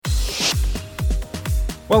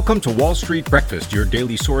Welcome to Wall Street Breakfast, your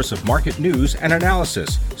daily source of market news and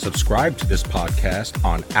analysis. Subscribe to this podcast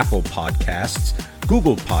on Apple Podcasts,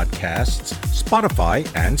 Google Podcasts, Spotify,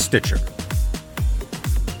 and Stitcher.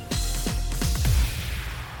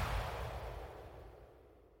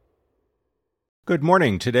 Good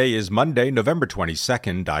morning. Today is Monday, November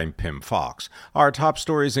 22nd. I'm Pim Fox. Our top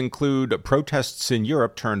stories include protests in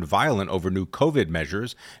Europe turned violent over new COVID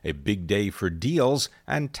measures, a big day for deals,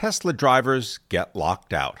 and Tesla drivers get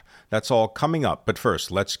locked out. That's all coming up, but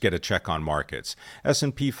first, let's get a check on markets.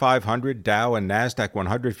 S&P 500, Dow, and NASDAQ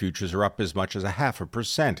 100 futures are up as much as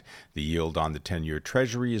 0.5%. The yield on the 10-year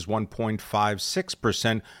Treasury is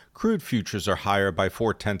 1.56%. Crude futures are higher by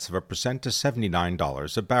 0.4% to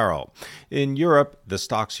 $79 a barrel. In Europe, the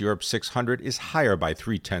Stoxx Europe 600 is higher by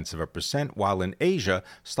 0.3%, while in Asia,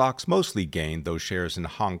 stocks mostly gained, though shares in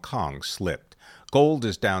Hong Kong slipped. Gold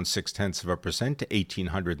is down 0.6% to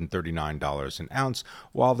 $1,839 an ounce,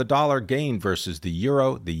 while the dollar gained versus the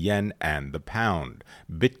euro, the yen, and the pound.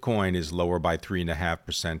 Bitcoin is lower by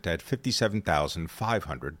 3.5% at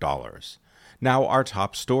 $57,500. Now our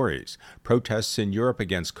top stories. Protests in Europe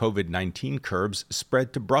against COVID-19 curbs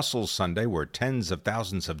spread to Brussels Sunday, where tens of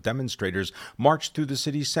thousands of demonstrators marched through the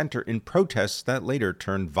city center in protests that later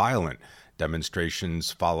turned violent.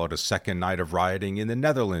 Demonstrations followed a second night of rioting in the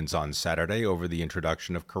Netherlands on Saturday over the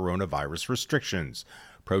introduction of coronavirus restrictions.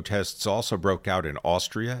 Protests also broke out in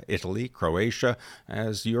Austria, Italy, Croatia,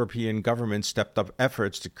 as European governments stepped up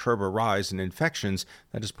efforts to curb a rise in infections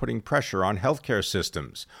that is putting pressure on healthcare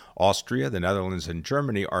systems. Austria, the Netherlands, and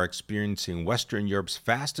Germany are experiencing Western Europe's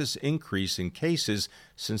fastest increase in cases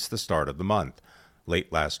since the start of the month.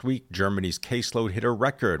 Late last week, Germany's caseload hit a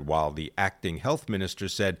record, while the acting health minister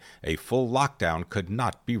said a full lockdown could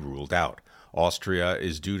not be ruled out. Austria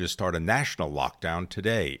is due to start a national lockdown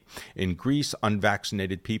today. In Greece,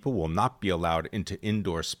 unvaccinated people will not be allowed into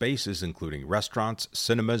indoor spaces, including restaurants,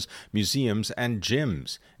 cinemas, museums, and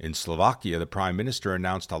gyms. In Slovakia, the prime minister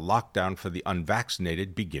announced a lockdown for the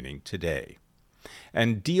unvaccinated beginning today.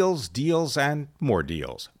 And deals, and more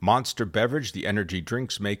deals. Monster Beverage, the energy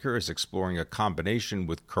drinks maker, is exploring a combination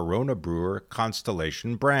with Corona brewer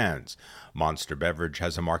Constellation Brands. Monster Beverage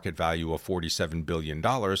has a market value of $47 billion,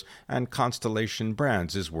 and Constellation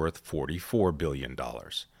Brands is worth $44 billion.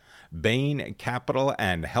 Bain Capital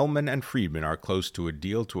and Hellman & Friedman are close to a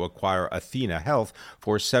deal to acquire Athena Health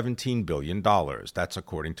for $17 billion. That's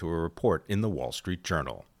according to a report in the Wall Street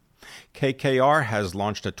Journal. KKR has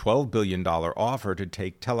launched a $12 billion offer to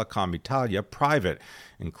take Telecom Italia private,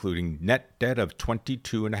 including net debt of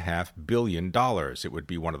 $22.5 billion. It would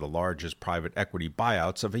be one of the largest private equity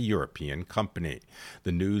buyouts of a European company.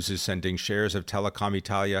 The news is sending shares of Telecom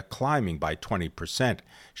Italia climbing by 20%.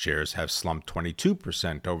 Shares have slumped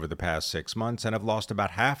 22% over the past 6 months and have lost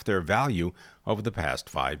about half their value over the past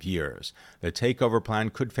 5 years. The takeover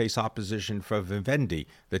plan could face opposition from Vivendi,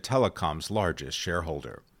 the telecom's largest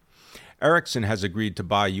shareholder. Ericsson has agreed to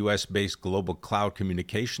buy U.S.-based global cloud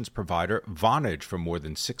communications provider Vonage for more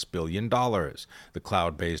than $6 billion. The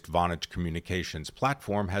cloud-based Vonage communications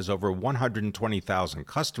platform has over 120,000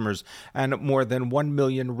 customers and more than 1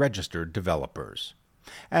 million registered developers.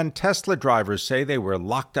 And Tesla drivers say they were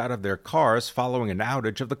locked out of their cars following an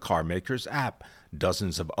outage of the carmaker's app.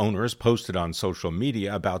 Dozens of owners posted on social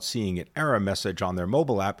media about seeing an error message on their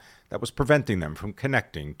mobile app that was preventing them from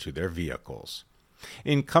connecting to their vehicles.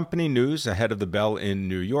 In company news, ahead of the bell in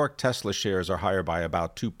New York, Tesla shares are higher by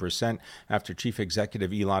about 2% after Chief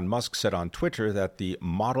Executive Elon Musk said on Twitter that the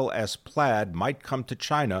Model S Plaid might come to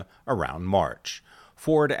China around March.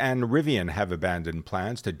 Ford and Rivian have abandoned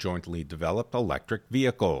plans to jointly develop electric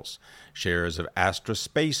vehicles. Shares of Astra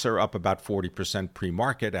Space are up about 40%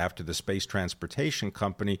 pre-market after the space transportation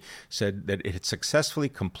company said that it had successfully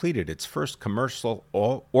completed its first commercial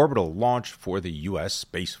orbital launch for the U.S.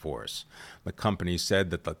 Space Force. The company said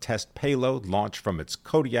that the test payload launched from its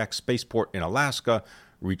Kodiak spaceport in Alaska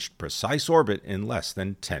reached precise orbit in less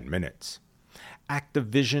than 10 minutes.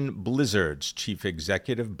 Activision Blizzard's chief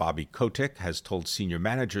executive, Bobby Kotick, has told senior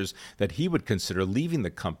managers that he would consider leaving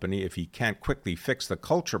the company if he can't quickly fix the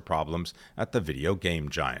culture problems at the video game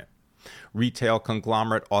giant. Retail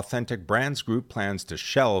conglomerate Authentic Brands Group plans to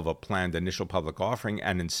shelve a planned initial public offering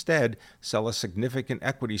and instead sell a significant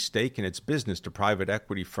equity stake in its business to private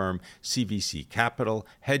equity firm CVC Capital,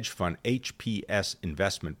 hedge fund HPS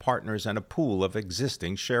Investment Partners, and a pool of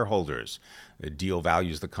existing shareholders. The deal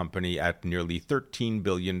values the company at nearly $13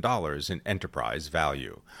 billion in enterprise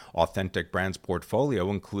value. Authentic Brands' portfolio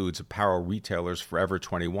includes apparel retailers Forever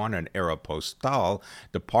 21 and Aeropostale,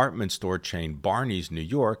 department store chain Barney's New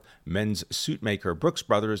York, men's suit maker Brooks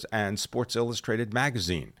Brothers, and Sports Illustrated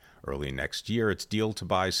magazine. Early next year, its deal to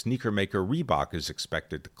buy sneaker maker Reebok is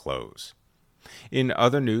expected to close. In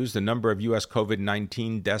other news, the number of U.S.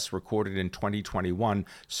 COVID-19 deaths recorded in 2021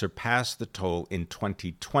 surpassed the toll in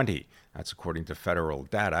 2020. That's according to federal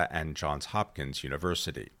data and Johns Hopkins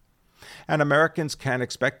University. And Americans can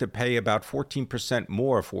expect to pay about 14%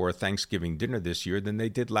 more for Thanksgiving dinner this year than they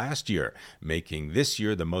did last year, making this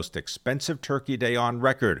year the most expensive Turkey Day on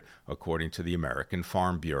record, according to the American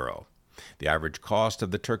Farm Bureau. The average cost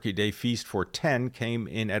of the Turkey Day feast for 10 came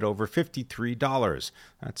in at over $53.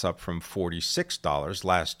 That's up from $46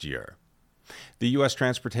 last year. The U.S.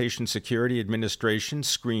 Transportation Security Administration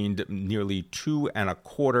screened nearly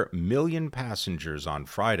 2.25 million passengers on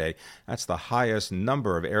Friday. That's the highest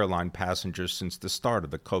number of airline passengers since the start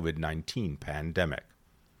of the COVID-19 pandemic.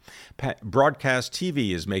 Broadcast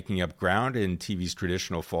TV is making up ground in TV's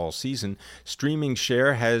traditional fall season. Streaming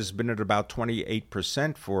share has been at about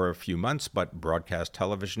 28% for a few months, but broadcast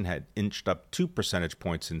television had inched up 2 percentage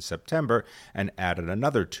points in September and added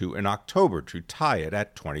another 2 in October to tie it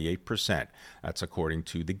at 28%. That's according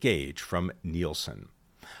to The Gauge from Nielsen.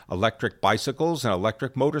 Electric bicycles and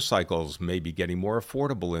electric motorcycles may be getting more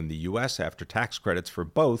affordable in the U.S. after tax credits for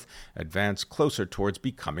both advance closer towards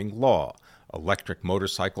becoming law. Electric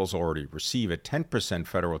motorcycles already receive a 10%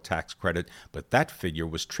 federal tax credit, but that figure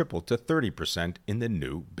was tripled to 30% in the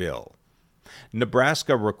new bill.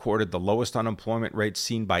 Nebraska recorded the lowest unemployment rate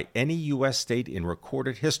seen by any U.S. state in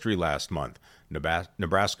recorded history last month.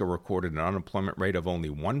 Nebraska recorded an unemployment rate of only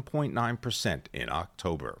 1.9% in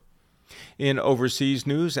October. In overseas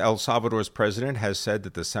news, El Salvador's president has said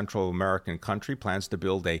that the Central American country plans to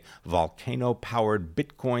build a volcano-powered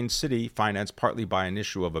Bitcoin city financed partly by an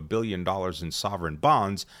issue of $1 billion in sovereign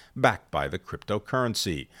bonds backed by the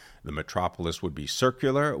cryptocurrency. The metropolis would be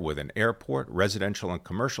circular with an airport, residential and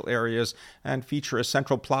commercial areas, and feature a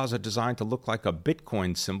central plaza designed to look like a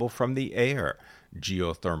Bitcoin symbol from the air.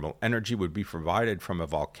 Geothermal energy would be provided from a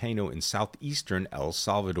volcano in southeastern El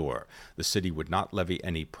Salvador. The city would not levy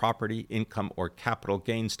any property, income, or capital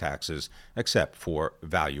gains taxes, except for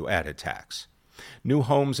value-added tax. New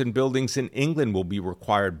homes and buildings in England will be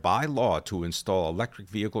required by law to install electric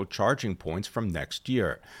vehicle charging points from next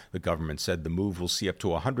year. The government said the move will see up to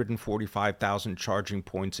 145,000 charging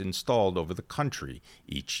points installed over the country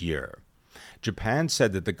each year. Japan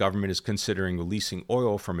said that the government is considering releasing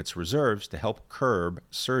oil from its reserves to help curb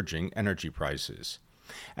surging energy prices.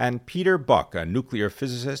 And Peter Buck, a nuclear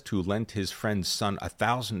physicist who lent his friend's son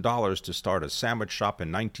 $1,000 to start a sandwich shop in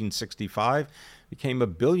 1965, became a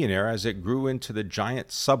billionaire as it grew into the giant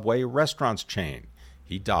Subway restaurants chain.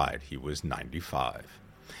 He died. He was 95.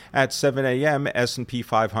 At 7 a.m., S&P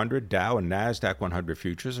 500, Dow, and NASDAQ 100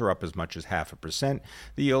 futures are up as much as 0.5%.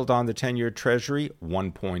 The yield on the 10-year Treasury,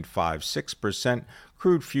 1.56%.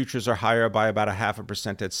 Crude futures are higher by about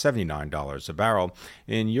 0.5% at $79 a barrel.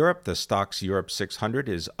 In Europe, the Stoxx Europe 600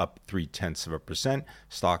 is up 0.3%.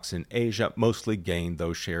 Stocks in Asia mostly gained,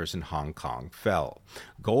 though shares in Hong Kong fell.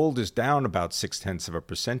 Gold is down about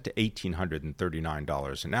 0.6% to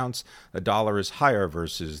 $1,839 an ounce. The dollar is higher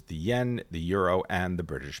versus the yen, the euro, and the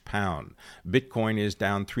British pound. Bitcoin is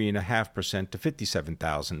down 3.5% to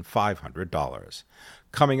 $57,500.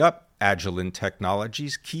 Coming up, Agilent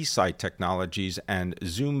Technologies, Keysight Technologies, and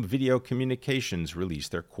Zoom Video Communications release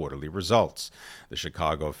their quarterly results. The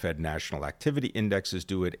Chicago Fed National Activity Index is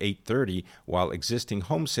due at 8:30, while existing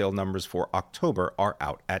home sale numbers for October are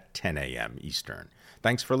out at 10 a.m. Eastern.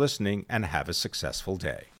 Thanks for listening, and have a successful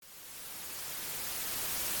day.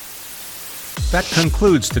 That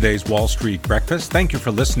concludes today's Wall Street Breakfast. Thank you for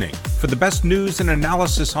listening. For the best news and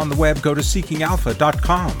analysis on the web, go to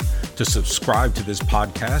seekingalpha.com. To subscribe to this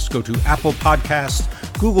podcast, go to Apple Podcasts,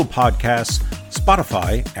 Google Podcasts,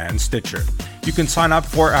 Spotify, and Stitcher. You can sign up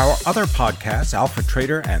for our other podcasts, Alpha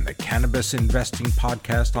Trader and the Cannabis Investing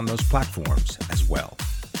Podcast, on those platforms as well.